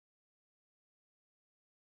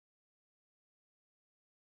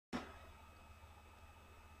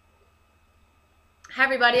Hi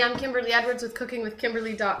everybody, I'm Kimberly Edwards with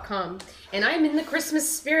cookingwithkimberly.com, and I'm in the Christmas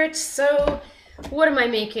spirit, so what am I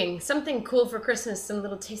making? Something cool for Christmas, some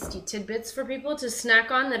little tasty tidbits for people to snack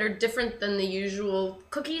on that are different than the usual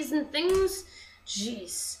cookies and things.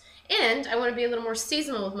 Jeez. And I want to be a little more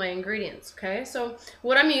seasonal with my ingredients, okay? So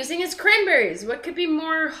what I'm using is cranberries. What could be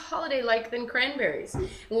more holiday-like than cranberries? And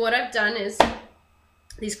what I've done is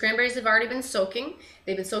these cranberries have already been soaking.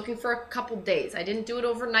 They've been soaking for a couple days. I didn't do it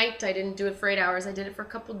overnight. I didn't do it for 8 hours. I did it for a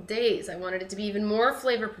couple days. I wanted it to be even more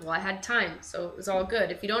flavorful. I had time, so it was all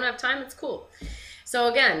good. If you don't have time, it's cool. So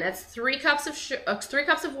again, that's 3 cups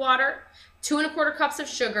of water, 2 1/4 cups of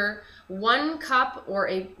sugar, 1 cup or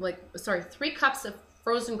 3 cups of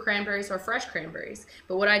frozen cranberries or fresh cranberries.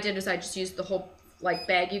 But what I did is I just used the whole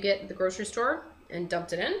bag you get at the grocery store and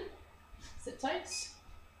dumped it in. Sit tight.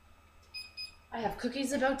 I have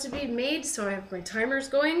cookies about to be made, so I have my timers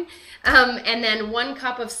going. And then 1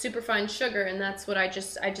 cup of superfine sugar, and that's what I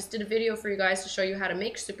just did a video for you guys to show you how to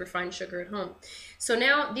make superfine sugar at home. So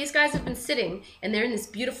now these guys have been sitting, and they're in this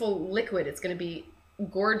beautiful liquid. It's going to be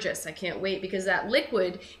gorgeous. I can't wait, because that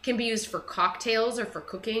liquid can be used for cocktails or for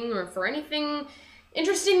cooking or for anything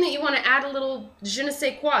interesting that you want to add a little je ne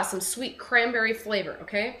sais quoi, some sweet cranberry flavor,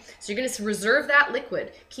 okay? So you're going to reserve that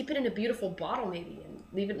liquid, keep it in a beautiful bottle maybe, and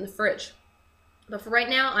leave it in the fridge. But for right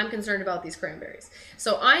now, I'm concerned about these cranberries.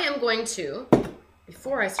 So I am going to,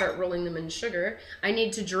 before I start rolling them in sugar, I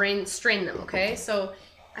need to strain them, okay? So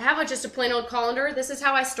I have just a plain old colander. This is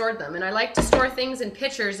how I stored them. And I like to store things in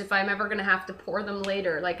pitchers if I'm ever going to have to pour them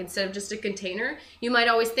later. Like instead of just a container, you might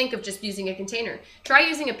always think of just using a container. Try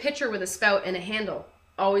using a pitcher with a spout and a handle.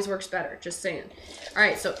 Always works better, just saying. All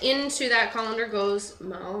right, so into that colander goes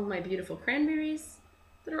all my beautiful cranberries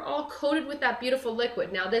that are all coated with that beautiful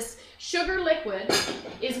liquid. Now this sugar liquid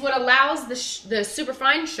is what allows the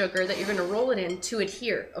superfine sugar that you're going to roll it in to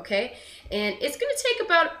adhere, okay? And it's going to take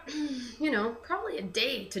about, probably a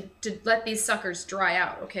day to let these suckers dry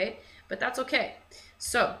out, okay? But that's okay.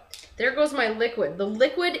 So there goes my liquid. The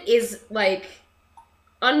liquid is like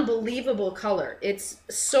unbelievable color. It's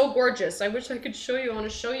so gorgeous. I wish I could show you. I want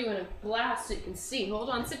to show you in a glass so you can see.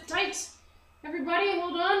 Hold on, sit tight. Everybody,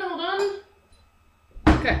 hold on, hold on.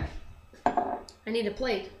 Okay, I need a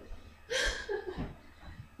plate.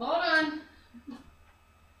 Hold on.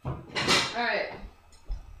 All right,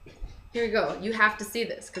 here we go. You have to see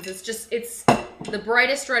this because it's the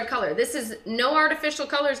brightest red color. This is no artificial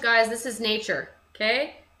colors, guys. This is nature,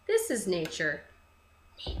 okay? This is nature.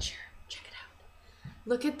 Nature, check it out.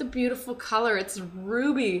 Look at the beautiful color. It's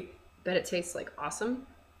ruby. Bet it tastes like awesome.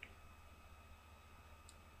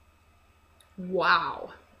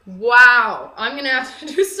 Wow. Wow, I'm gonna have to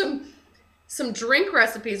do some drink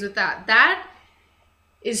recipes with that. That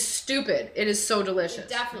is stupid. It is so delicious.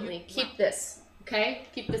 Definitely keep this, okay?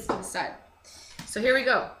 Keep this to the side. So here we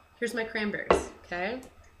go. Here's my cranberries, okay?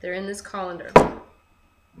 They're in this colander.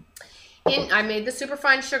 I made the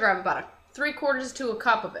superfine sugar. I have about 3/4 to a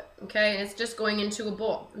cup of it, okay? And it's just going into a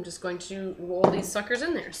bowl. I'm just going to roll these suckers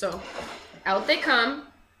in there. So out they come.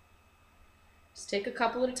 Just take a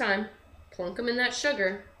couple at a time. Plunk them in that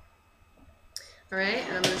sugar. All right,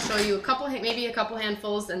 and I'm going to show you maybe a couple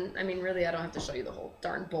handfuls, and I mean, really, I don't have to show you the whole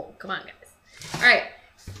darn bowl. Come on, guys. All right,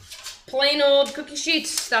 plain old cookie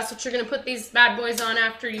sheets. That's what you're going to put these bad boys on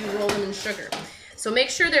after you roll them in sugar. So make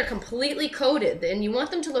sure they're completely coated, and you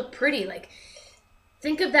want them to look pretty. Like,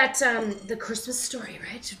 think of that, the Christmas Story,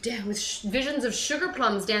 right? With visions of sugar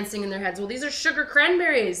plums dancing in their heads. Well, these are sugar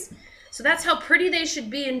cranberries. So that's how pretty they should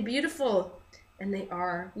be and beautiful. And they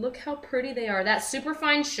are. Look how pretty they are. That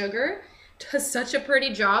superfine sugar does such a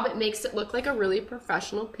pretty job. It makes it look like a really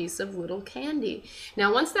professional piece of little candy.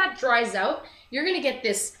 Now, once that dries out, you're going to get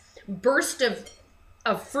this burst of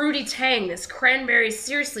fruity tang, this cranberry,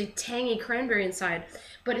 seriously tangy cranberry inside.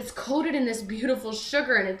 But it's coated in this beautiful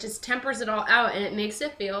sugar, and it just tempers it all out, and it makes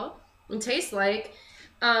it feel and taste like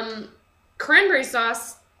cranberry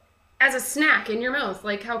sauce as a snack in your mouth.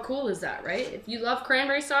 Like, how cool is that, right? If you love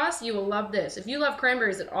cranberry sauce, you will love this. If you love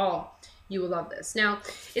cranberries at all, you will love this. Now,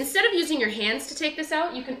 instead of using your hands to take this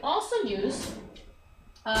out, you can also use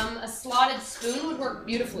a slotted spoon would work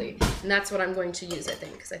beautifully. And that's what I'm going to use, I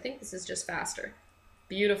think, because I think this is just faster.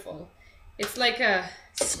 Beautiful. It's like a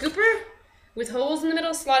scooper with holes in the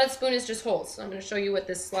middle. Slotted spoon is just holes. So I'm going to show you what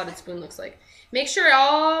this slotted spoon looks like. Make sure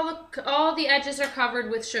all the edges are covered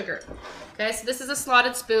with sugar. Okay, so this is a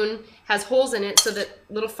slotted spoon, has holes in it so that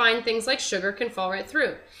little fine things like sugar can fall right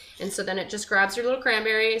through. And so then it just grabs your little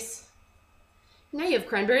cranberries. Now you have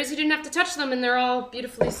cranberries, you didn't have to touch them, and they're all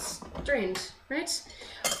beautifully strained, right?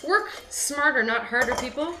 Work smarter, not harder,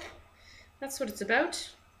 people. That's what it's about.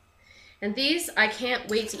 And these, I can't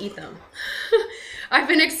wait to eat them. I've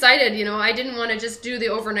been excited, you know. I didn't want to just do the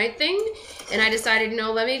overnight thing, and I decided, you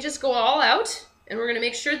know, let me just go all out, and we're going to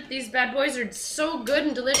make sure that these bad boys are so good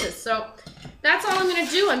and delicious. So that's all I'm going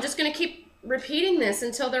to do. I'm just going to keep repeating this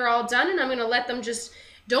until they're all done, and I'm going to let them just,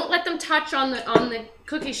 don't let them touch on the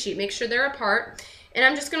cookie sheet. Make sure they're apart, and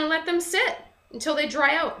I'm just going to let them sit until they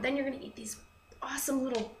dry out. Then you're going to eat these awesome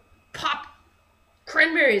little pop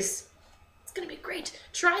cranberries. It's going to be great.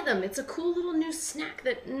 Try them. It's a cool little new snack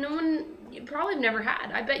that you probably have never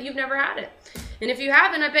had. I bet you've never had it. And if you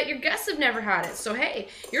haven't, I bet your guests have never had it. So hey,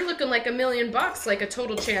 you're looking like $1 million, like a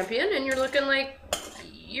total champion, and you're looking like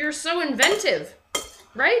you're so inventive,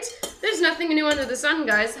 right? There's nothing new under the sun,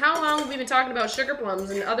 guys. How long have we been talking about sugar plums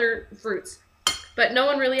and other fruits? But no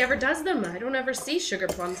one really ever does them. I don't ever see sugar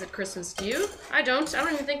plums at Christmas, do you? I don't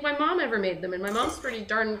even think my mom ever made them, and my mom's pretty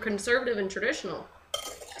darn conservative and traditional.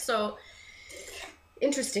 So,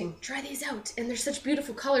 interesting. Try these out. And they're such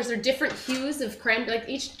beautiful colors. They're different hues of cranberry. Like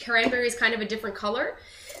each cranberry is kind of a different color.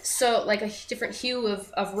 So, like a different hue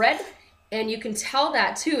of red. And you can tell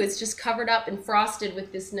that too. It's just covered up and frosted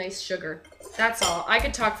with this nice sugar. That's all. I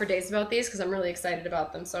could talk for days about these because I'm really excited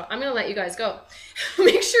about them. So I'm going to let you guys go.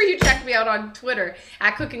 Make sure you check me out on Twitter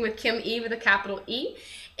at Cooking with Kim E with a capital E.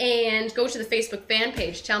 And go to the Facebook fan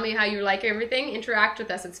page. Tell me how you like everything. Interact with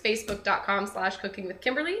us. It's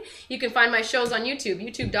facebook.com/cookingwithkimberly. You can find my shows on YouTube.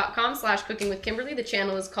 youtube.com/cookingwithkimberly. The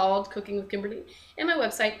channel is called Cooking with Kimberly. And my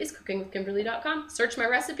website is cookingwithkimberly.com. Search my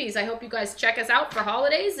recipes. I hope you guys check us out for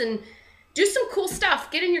holidays and do some cool stuff.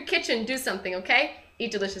 Get in your kitchen. Do something, okay?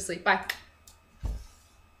 Eat deliciously. Bye.